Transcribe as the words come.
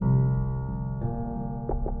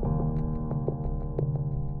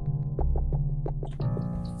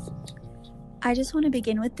I just want to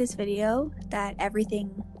begin with this video that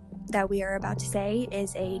everything that we are about to say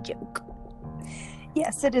is a joke.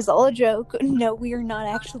 Yes, it is all a joke. No, we are not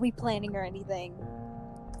actually planning or anything.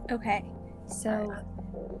 Okay, so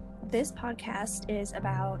this podcast is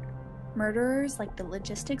about murderers, like the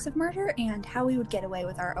logistics of murder, and how we would get away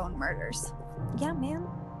with our own murders. Yeah, man.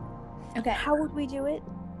 Okay. How would we do it?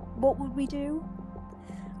 What would we do?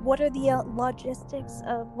 What are the logistics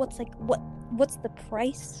of what's the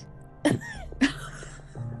price?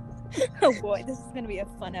 Oh boy, this is gonna be a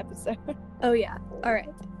fun episode. Oh yeah. All right.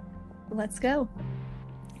 Let's go.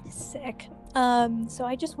 Sick. So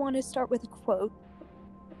I just want to start with a quote.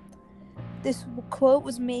 This quote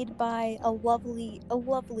was made by a lovely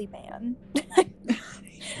man.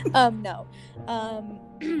 No.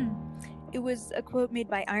 It was a quote made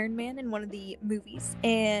by Iron Man in one of the movies.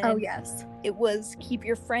 And oh yes. It was, keep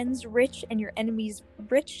your friends rich and your enemies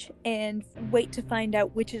rich, and wait to find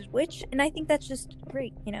out which is which. And I think that's just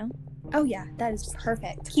great, you know? Oh yeah, that is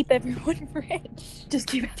perfect. Keep everyone rich. Just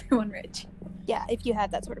keep everyone rich. Yeah, if you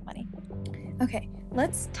have that sort of money. Okay,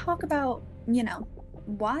 let's talk about,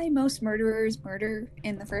 why most murderers murder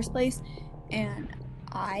in the first place. And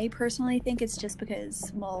I personally think it's just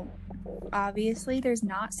because, well, obviously there's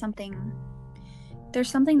something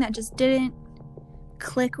that just didn't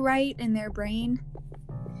click right in their brain.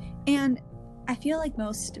 And I feel like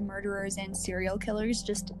most murderers and serial killers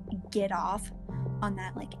just get off on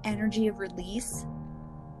that energy of release,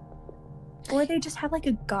 or they just have a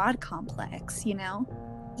god complex,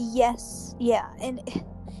 Yes, yeah, and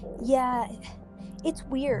yeah, it's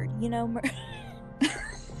weird, There's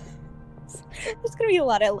gonna be a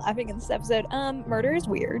lot of laughing in this episode. Murder is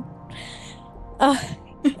weird,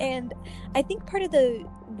 and I think part of the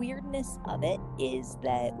weirdness of it is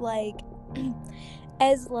that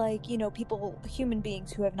as people, human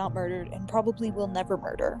beings who have not murdered and probably will never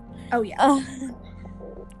murder. Oh yeah.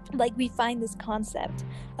 We find this concept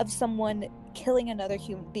of someone killing another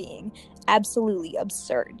human being absolutely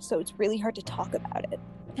absurd. So it's really hard to talk about it.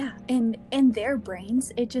 Yeah, and in their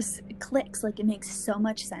brains, it just clicks. It makes so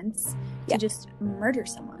much sense to just murder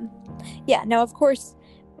someone. Yeah, now of course,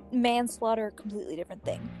 manslaughter, completely different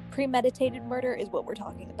thing. Premeditated murder is what we're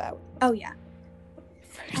talking about. Oh yeah.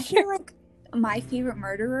 I feel like my favorite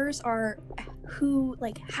murderers are who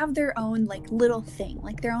have their own little thing,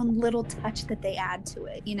 their own little touch that they add to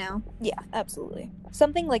it, Yeah, absolutely.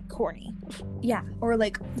 Something corny. Yeah, or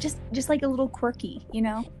just a little quirky,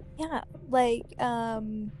 Yeah, yeah, I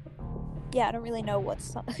don't really know I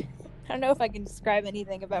don't know if I can describe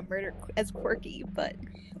anything about murder as quirky, but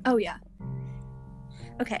oh yeah.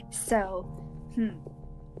 Okay, so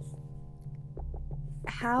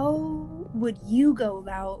how would you go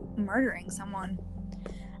about murdering someone?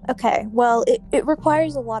 Okay, well, it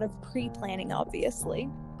requires a lot of pre-planning, obviously.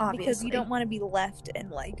 Because you don't want to be left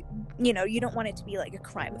and you don't want it to be a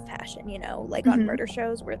crime of passion, on murder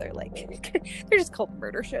shows where they're they're just called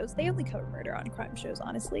murder shows. They only cover murder on crime shows,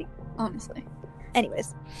 honestly.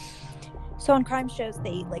 Anyways, so on crime shows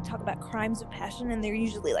they talk about crimes of passion, and they're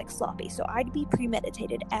usually sloppy. So I'd be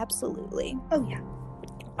premeditated, absolutely. Oh yeah.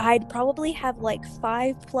 I'd probably have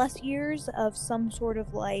 5+ years of some sort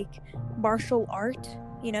of martial art,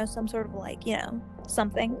 some sort of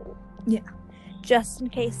something. Yeah. Just in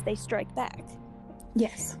case they strike back.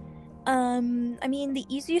 Yes. I mean, the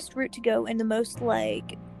easiest route to go and the most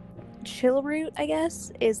chill route, I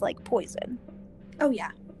guess, is poison. Oh yeah.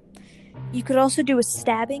 You could also do a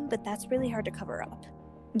stabbing, but that's really hard to cover up.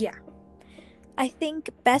 Yeah. I think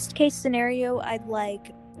best case scenario, I'd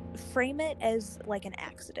frame it as an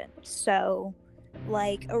accident. So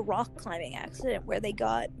a rock climbing accident where they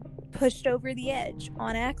got pushed over the edge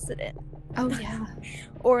on accident. Oh yeah.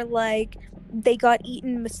 Or they got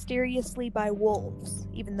eaten mysteriously by wolves,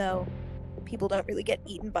 even though people don't really get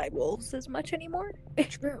eaten by wolves as much anymore.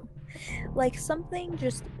 True. Something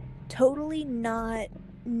just totally not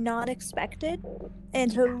expected,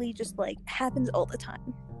 and totally just happens all the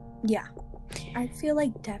time. Yeah. I feel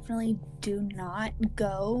definitely do not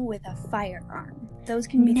go with a firearm. Those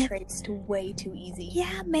can be traced way too easy.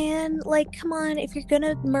 Yeah, man. Come on, if you're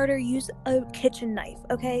gonna murder, use a kitchen knife,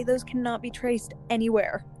 okay? Those cannot be traced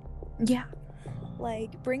anywhere. Yeah.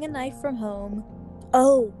 Bring a knife from home.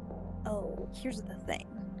 Oh, here's the thing.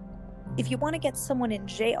 If you want to get someone in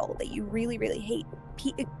jail that you really, really hate,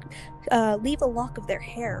 leave a lock of their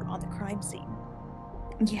hair on the crime scene.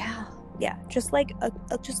 Yeah. Yeah, just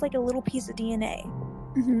a little piece of DNA.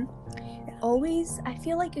 Mm-hmm. Yeah. Always, I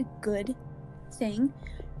feel a good thing.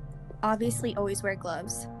 Obviously, always wear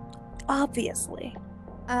gloves. Obviously.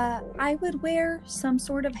 I would wear some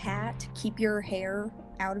sort of hat to keep your hair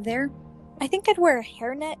out of there. I think I'd wear a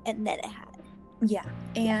hairnet and then a hat. Yeah,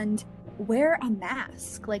 and wear a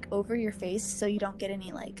mask, like, over your face so you don't get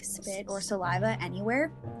any, like, spit or saliva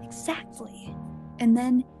anywhere. Exactly. And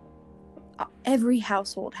then every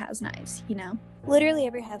household has knives, you know? Literally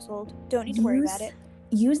every household. Don't need to worry about it.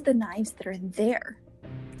 Use the knives that are there.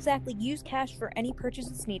 Exactly. Use cash for any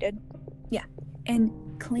purchases needed. Yeah. And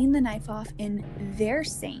clean the knife off in their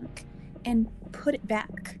sink and put it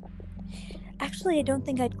back. Actually, I don't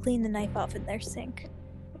think I'd clean the knife off in their sink.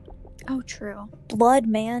 Oh, true. Blood,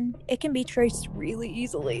 man. It can be traced really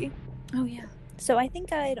easily. Oh, yeah. So I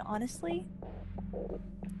think I'd honestly...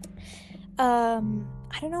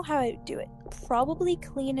 I don't know how I'd do it. Probably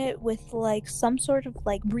clean it with, like, some sort of,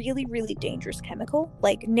 like, really, really dangerous chemical.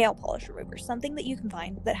 Like nail polish remover. Something that you can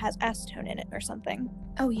find that has acetone in it or something.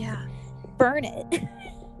 Oh, yeah. Burn it.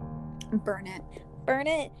 Burn it. Burn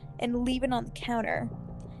it and leave it on the counter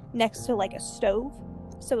next to, like, a stove.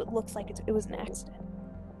 So it looks like it was an accident.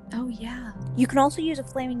 Oh, yeah. You can also use a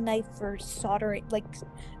flaming knife for soldering, like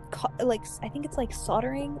I think it's like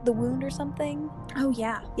soldering the wound or something. Oh,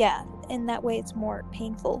 yeah. Yeah, and that way it's more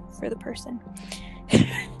painful for the person.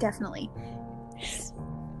 Definitely.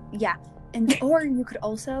 Yeah. And or you could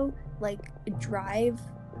also, like, drive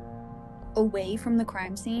away from the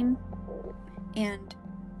crime scene and,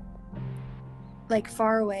 like,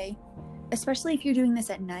 far away, especially if you're doing this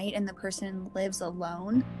at night and the person lives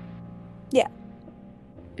alone. Yeah.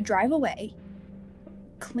 Drive away,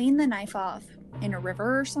 clean the knife off in a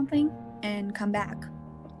river or something, and come back.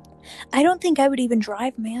 I don't think I would even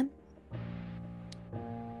drive, man.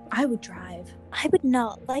 I would drive. I would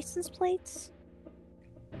not. License plates?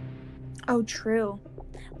 Oh, true.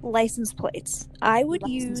 License plates. I would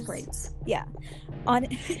License use... plates. Yeah. On...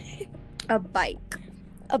 A bike.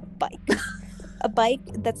 A bike. A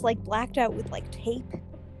bike that's, like, blacked out with, like, tape.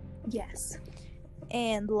 Yes.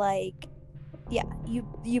 And, like... Yeah, you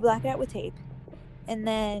black it out with tape, and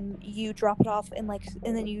then you drop it off and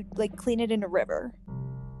then you, like, clean it in a river.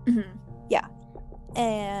 Mm-hmm. Yeah,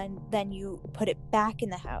 and then you put it back in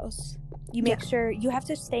the house. You make sure you have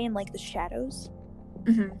to stay in, like, the shadows.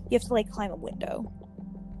 Mm-hmm. You have to, like, climb a window.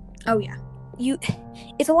 Oh, yeah.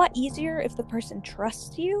 It's a lot easier if the person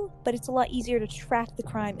trusts you, but it's a lot easier to track the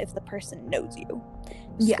crime if the person knows you.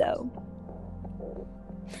 Yeah. So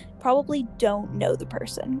probably don't know the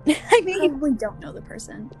person. I mean, probably don't know the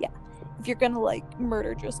person. Yeah. If you're gonna, like,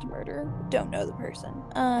 murder just to murder, don't know the person.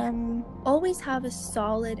 Always have a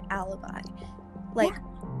solid alibi. Like,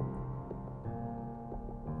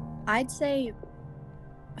 I'd say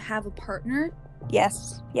have a partner.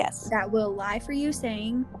 Yes. That will lie for you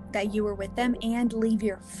saying that you were with them, and leave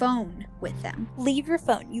your phone with them. Leave your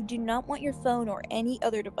phone. You do not want your phone or any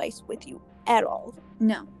other device with you at all.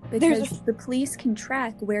 No, because the police can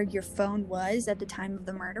track where your phone was at the time of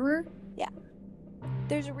the murderer. Yeah.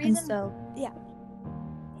 There's a reason. And so, yeah.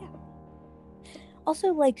 Also,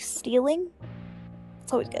 like, stealing,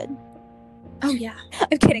 it's always good. Oh, yeah.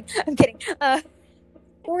 I'm kidding.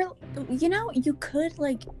 Or, you know, you could,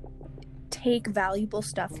 like, take valuable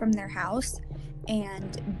stuff from their house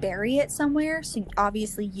and bury it somewhere, so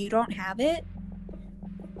obviously you don't have it.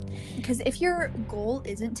 Because if your goal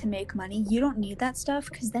isn't to make money, you don't need that stuff,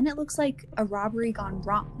 because then it looks like a robbery gone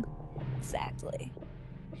wrong. Exactly.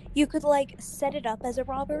 You could, like, set it up as a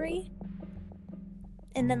robbery,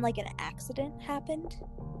 and then, like, an accident happened.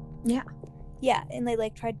 Yeah. Yeah, and they,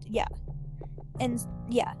 like, tried... Yeah. And,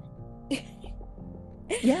 yeah.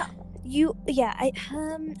 Yeah.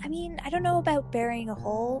 I mean, I don't know about burying a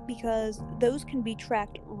hole, because those can be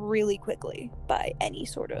tracked really quickly by any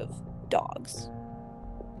sort of dogs.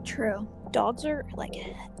 True. Dogs are, like,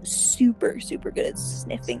 super, super good at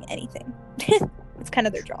sniffing anything. It's kind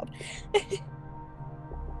of their job.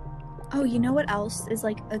 Oh, you know what else is,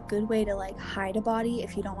 like, a good way to, like, hide a body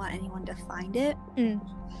if you don't want anyone to find it?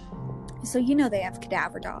 So, you know, they have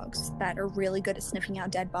cadaver dogs that are really good at sniffing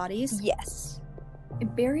out dead bodies. Yes.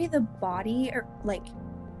 Bury the body, or, like,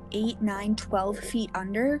 8, 9, 12 feet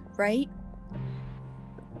under, right?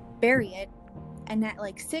 Bury it, and at,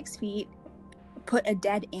 like, 6 feet, put a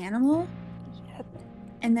dead animal. Yep.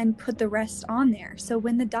 And then put the rest on there. So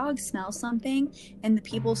when the dog smells something and the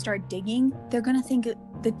people start digging, they're gonna think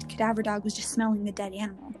the cadaver dog was just smelling the dead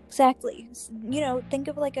animal. Exactly. You know, think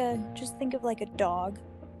of like a dog.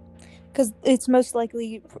 Because it's most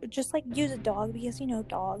likely, just, like, use a dog, because, you know,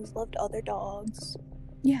 dogs loved other dogs.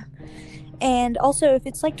 Yeah. And also, if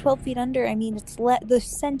it's, like, 12 feet under, I mean, it's the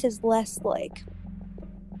scent is less, like,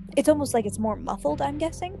 it's almost like it's more muffled, I'm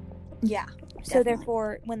guessing. Yeah. So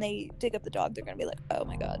therefore, when they dig up the dog, they're gonna be like, oh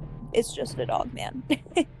my god, it's just a dog, man.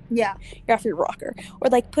 Yeah. You're off your rocker. Or,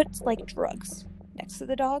 like, put, like, drugs next to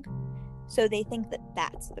the dog, so they think that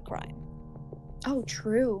that's the crime. Oh,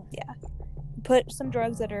 true. Yeah. Put some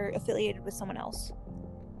drugs that are affiliated with someone else.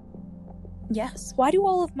 Yes. Why do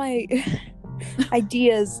all of my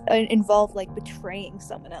ideas involve like betraying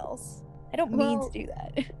someone else? I don't mean to do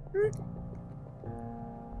that.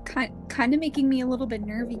 Kind of making me a little bit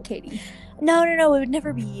nervy, Katie. No, it would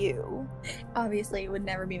never be you. Obviously, it would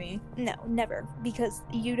never be me. No, never, because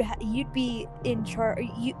you'd be in charge.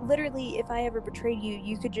 You literally, if I ever betrayed you,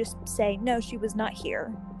 you could just say, "No, she was not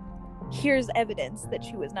here. Here's evidence that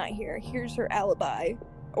she was not here. Here's her alibi,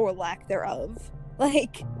 or lack thereof."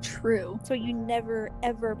 Like, true. So you never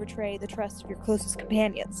ever betray the trust of your closest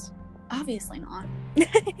companions. Obviously not.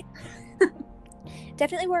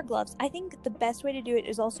 Definitely wear gloves. I think the best way to do it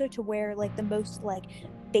is also to wear like the most like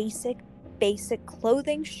basic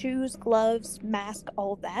clothing, shoes, gloves, mask,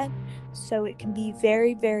 all of that, so it can be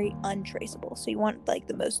very, very untraceable. So you want like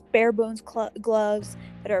the most bare bones gloves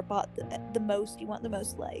that are bought the most. You want the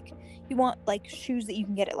most like, you want like shoes that you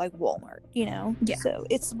can get at like Walmart, you know? Yeah. So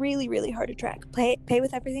it's really, really hard to track. Pay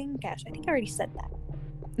with everything in cash. I think I already said that.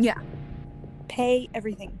 Yeah. Pay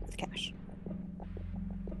everything with cash.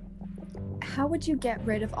 How would you get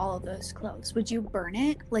rid of all of those clothes? Would you burn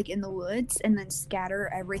it like in the woods and then scatter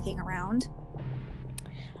everything around?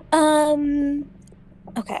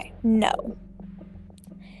 Okay, no.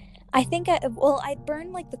 I think I'd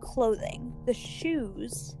burn like the clothing. The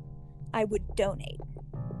shoes I would donate.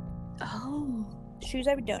 Oh. Shoes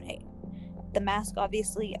I would donate. The mask,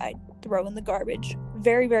 obviously, I'd throw in the garbage.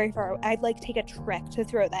 Very, very far. I'd like take a trek to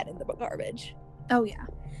throw that in the garbage. Oh yeah.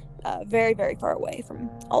 Very, very far away from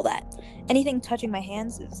all that. Anything touching my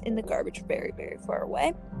hands is in the garbage, very, very far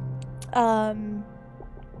away. I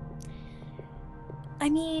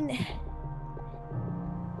mean,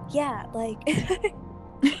 yeah, like,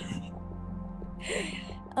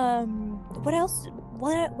 what else?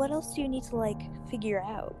 What else do you need to like figure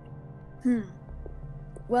out?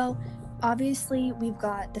 Well, obviously we've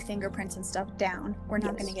got the fingerprints and stuff down. We're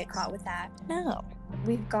not going to get caught with that. No.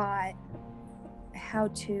 We've got how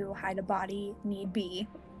to hide a body, need be,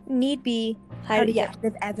 how to get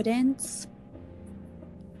rid of evidence.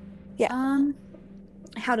 Yeah.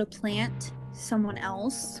 How to plant someone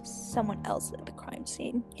else at the crime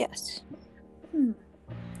scene. Yes.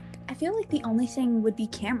 I feel like the only thing would be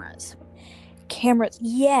cameras.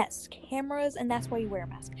 Yes, cameras, and that's why you wear a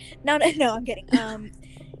mask. No, I'm kidding.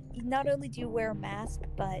 Not only do you wear a mask,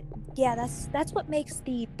 but yeah, that's what makes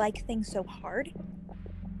the bike thing so hard.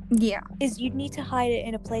 Yeah. Is you'd need to hide it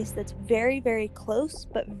in a place that's very, very close,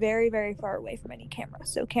 but very, very far away from any camera.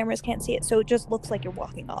 So cameras can't see it. So it just looks like you're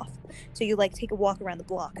walking off. So you like take a walk around the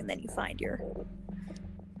block and then you find your...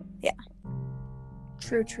 Yeah.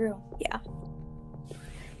 True. Yeah.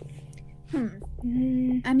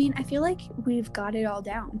 I mean, I feel like we've got it all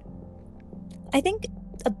down. I think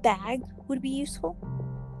a bag would be useful.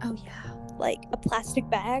 Oh, yeah. Like a plastic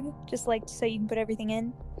bag, just like so you can put everything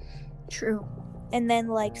in. True. And then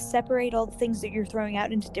like separate all the things that you're throwing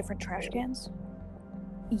out into different trash cans.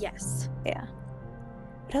 Yes. Yeah.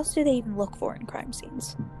 What else do they even look for in crime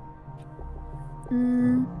scenes?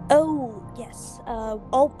 Oh, yes.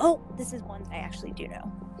 This is one I actually do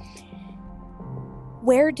know.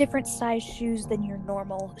 Wear different size shoes than your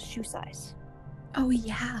normal shoe size. Oh,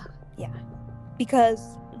 yeah. Yeah.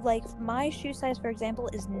 Because, like, my shoe size, for example,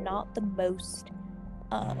 is not the most,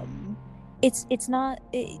 it's not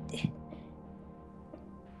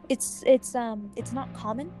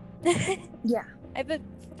common. Yeah. I have a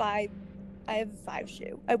 5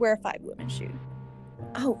 shoe. I wear a 5 women's shoe.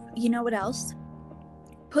 Oh, you know what else?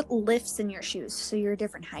 Put lifts in your shoes so you're a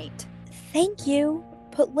different height. Thank you.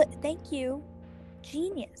 Thank you.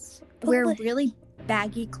 Genius. Wear really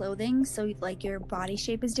baggy clothing so like your body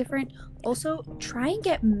shape is different. Also, try and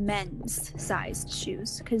get men's sized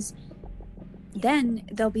shoes because then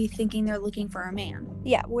they'll be thinking they're looking for a man.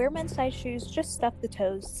 Yeah, wear men's size shoes. Just stuff the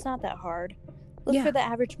toes. It's not that hard. Look for the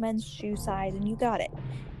average men's shoe size and you got it.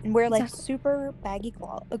 And wear like super baggy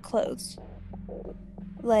clothes.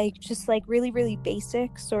 Like just like really, really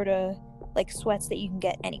basic sort of like sweats that you can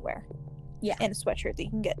get anywhere. Yeah. And a sweatshirt that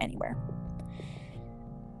you can get anywhere.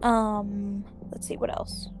 Let's see, what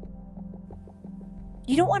else?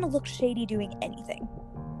 You don't want to look shady doing anything.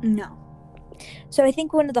 No. So I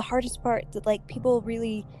think one of the hardest parts that like people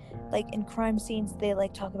really like in crime scenes, they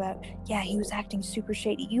like talk about, yeah, he was acting super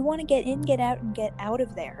shady. You want to get in, get out, and get out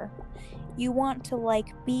of there. You want to like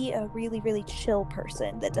be a really, really chill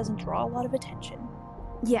person that doesn't draw a lot of attention.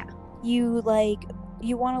 Yeah. You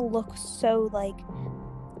want to look so like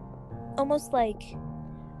almost like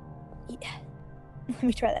let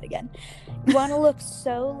me try that again. You want to look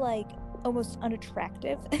so like almost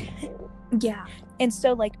unattractive. Yeah. And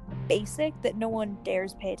so like basic that no one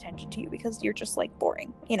dares pay attention to you because you're just like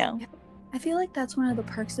boring, you know? I feel like that's one of the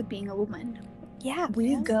perks of being a woman. Yeah.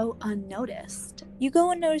 We go unnoticed. You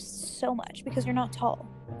go unnoticed so much because you're not tall.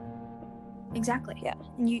 Exactly. Yeah.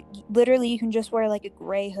 And you literally, you can just wear like a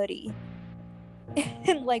gray hoodie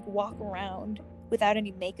and like walk around without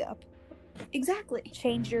any makeup. Exactly.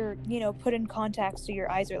 Change your, put in contacts so your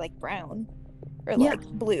eyes are like brown or like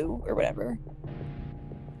blue or whatever.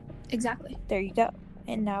 Exactly. There you go.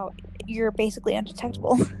 And now you're basically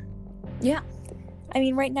undetectable. Yeah. I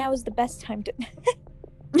mean, right now is the best time to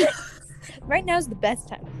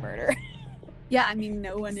murder. Yeah, I mean,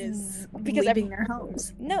 no one is leaving their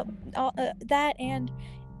homes. No, that and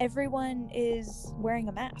everyone is wearing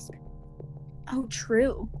a mask. Oh,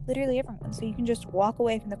 true. Literally everyone. So you can just walk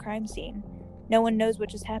away from the crime scene. No one knows what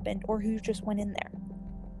just happened or who just went in there.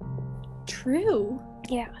 True.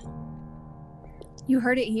 Yeah. You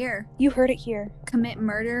heard it here. Commit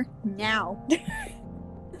murder now.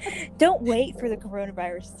 Don't wait for the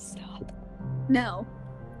coronavirus to stop. No.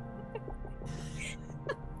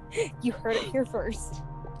 You heard it here first.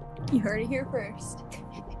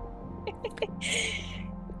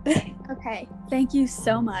 Okay. Thank you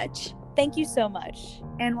so much.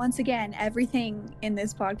 And once again, everything in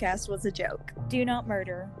this podcast was a joke. Do not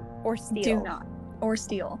murder or steal. Do not. Or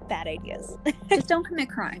steal. Bad ideas. Just don't commit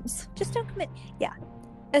crimes. Yeah.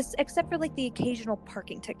 Except for like the occasional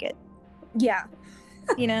parking ticket. Yeah.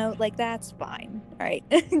 Like that's fine. All right.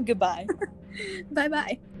 Goodbye.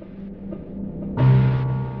 Bye-bye.